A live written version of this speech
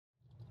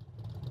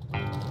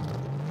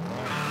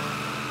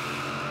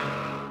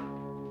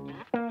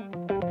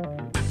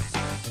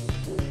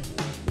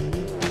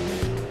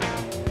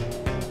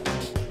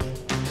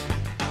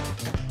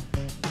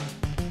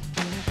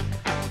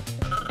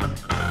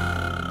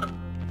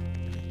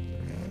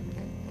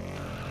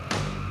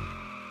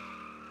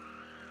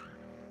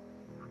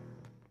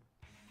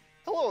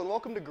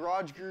welcome to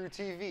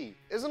GarageGuruTV.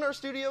 Isn't our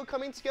studio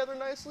coming together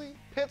nicely?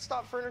 Pit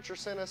Stop Furniture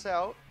sent us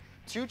out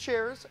 2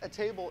 chairs, a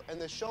table, and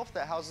this shelf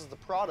that houses the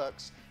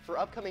products for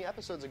upcoming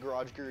episodes of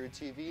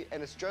GarageGuruTV,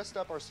 and it's dressed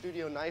up our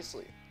studio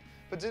nicely.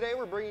 But today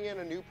we're bringing in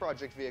a new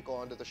project vehicle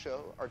onto the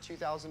show, our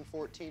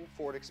 2014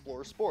 Ford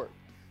Explorer Sport.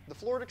 The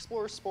Ford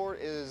Explorer Sport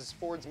is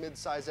Ford's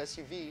mid-size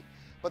SUV,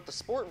 but the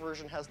Sport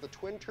version has the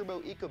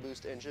twin-turbo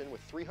EcoBoost engine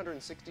with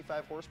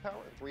 365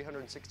 horsepower and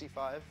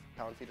 365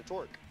 pound-feet of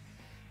torque.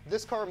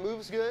 This car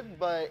moves good,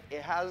 but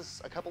it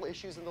has a couple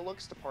issues in the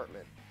looks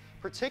department,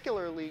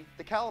 particularly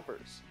the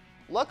calipers.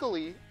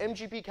 Luckily,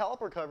 MGP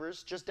Caliper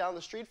Covers, just down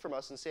the street from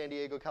us in San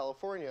Diego,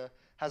 California,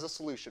 has a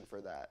solution for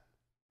that.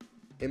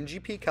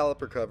 MGP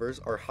Caliper Covers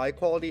are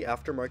high-quality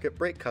aftermarket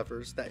brake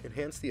covers that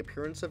enhance the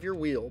appearance of your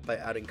wheel by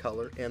adding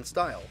color and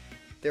style.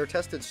 They are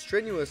tested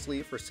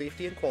strenuously for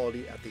safety and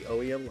quality at the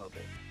OEM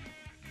level.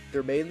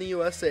 They're made in the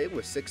USA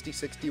with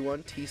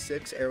 6061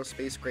 T6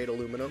 aerospace grade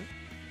aluminum.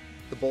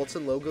 The bolts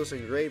and logos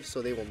engraved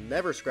so they will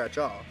never scratch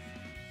off.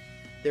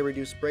 They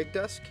reduce brake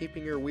dust,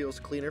 keeping your wheels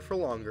cleaner for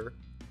longer.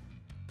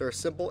 They're a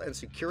simple and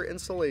secure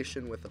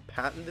installation with a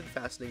patented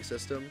fastening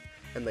system,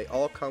 and they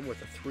all come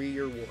with a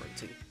 3-year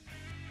warranty.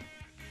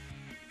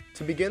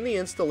 To begin the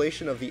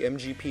installation of the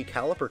MGP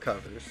Caliper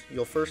Covers,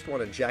 you'll first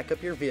want to jack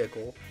up your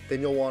vehicle,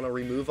 then you'll want to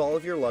remove all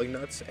of your lug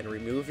nuts and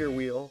remove your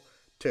wheel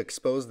to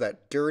expose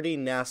that dirty,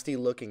 nasty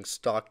looking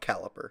stock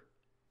caliper.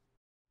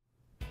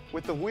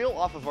 With the wheel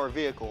off of our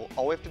vehicle,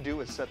 all we have to do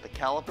is set the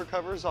caliper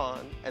covers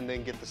on and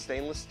then get the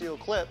stainless steel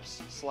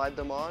clips, slide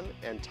them on,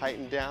 and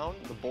tighten down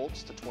the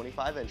bolts to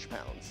 25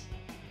 inch-pounds.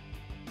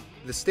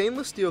 The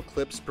stainless steel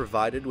clips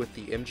provided with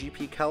the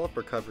MGP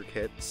Caliper Cover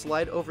Kit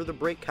slide over the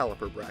brake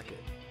caliper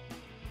bracket.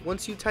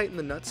 Once you tighten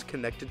the nuts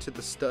connected to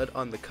the stud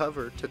on the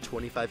cover to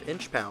 25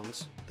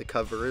 inch-pounds, the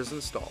cover is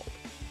installed.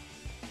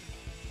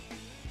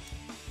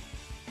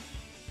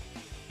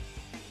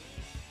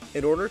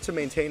 In order to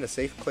maintain a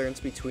safe clearance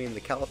between the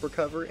caliper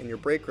cover and your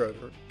brake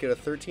rotor, get a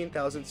 13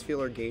 thousandths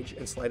feeler gauge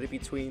and slide it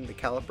between the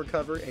caliper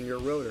cover and your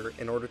rotor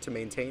in order to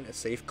maintain a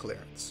safe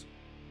clearance.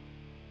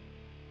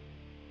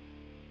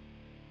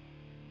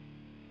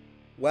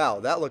 Wow,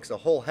 that looks a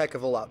whole heck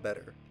of a lot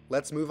better.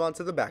 Let's move on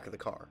to the back of the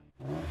car.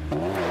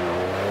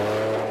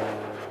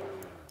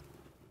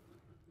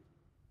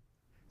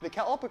 The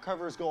caliper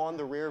covers go on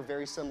the rear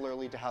very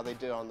similarly to how they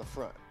did on the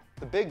front.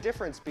 The big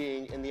difference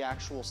being in the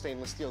actual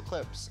stainless steel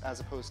clips as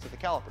opposed to the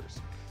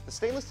calipers. The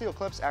stainless steel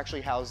clips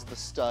actually house the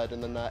stud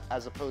and the nut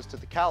as opposed to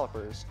the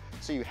calipers,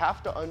 so you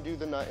have to undo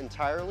the nut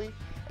entirely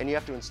and you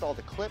have to install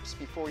the clips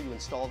before you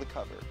install the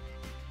cover.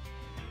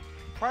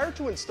 Prior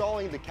to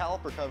installing the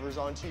caliper covers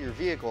onto your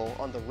vehicle,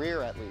 on the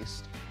rear at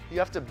least, you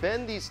have to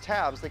bend these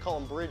tabs, they call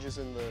them bridges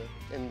in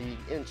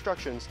the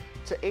instructions,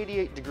 to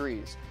 88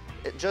 degrees,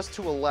 just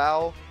to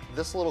allow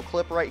this little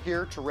clip right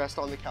here to rest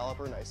on the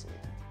caliper nicely.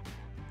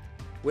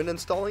 When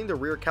installing the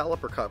rear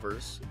caliper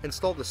covers,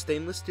 install the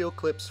stainless steel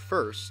clips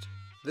first,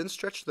 then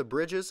stretch the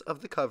bridges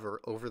of the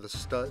cover over the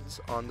studs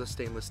on the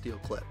stainless steel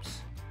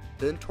clips.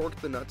 Then torque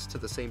the nuts to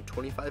the same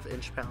 25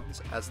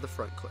 inch-pounds as the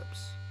front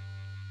clips.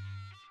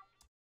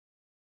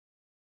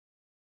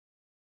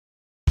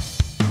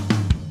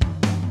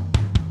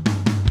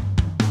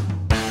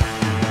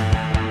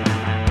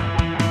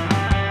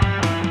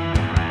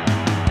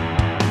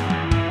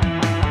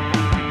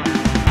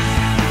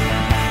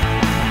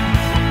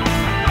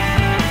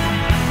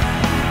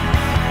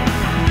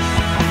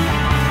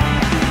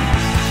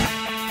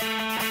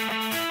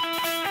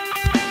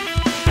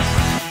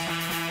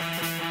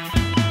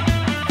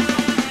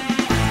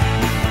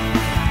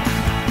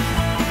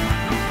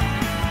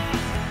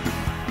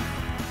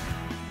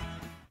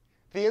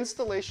 The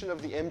installation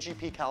of the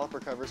MGP Caliper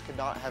Covers could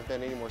not have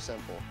been any more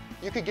simple.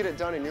 You could get it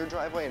done in your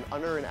driveway in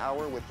under an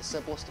hour with the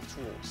simplest of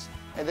tools.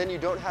 And then you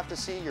don't have to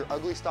see your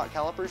ugly stock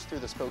calipers through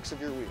the spokes of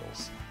your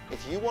wheels.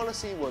 If you want to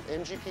see what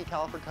MGP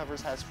Caliper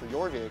Covers has for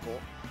your vehicle,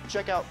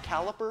 check out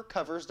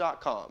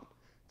calippercovers.com.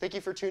 Thank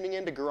you for tuning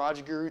in to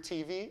Garage Guru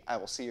TV. I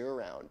will see you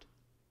around.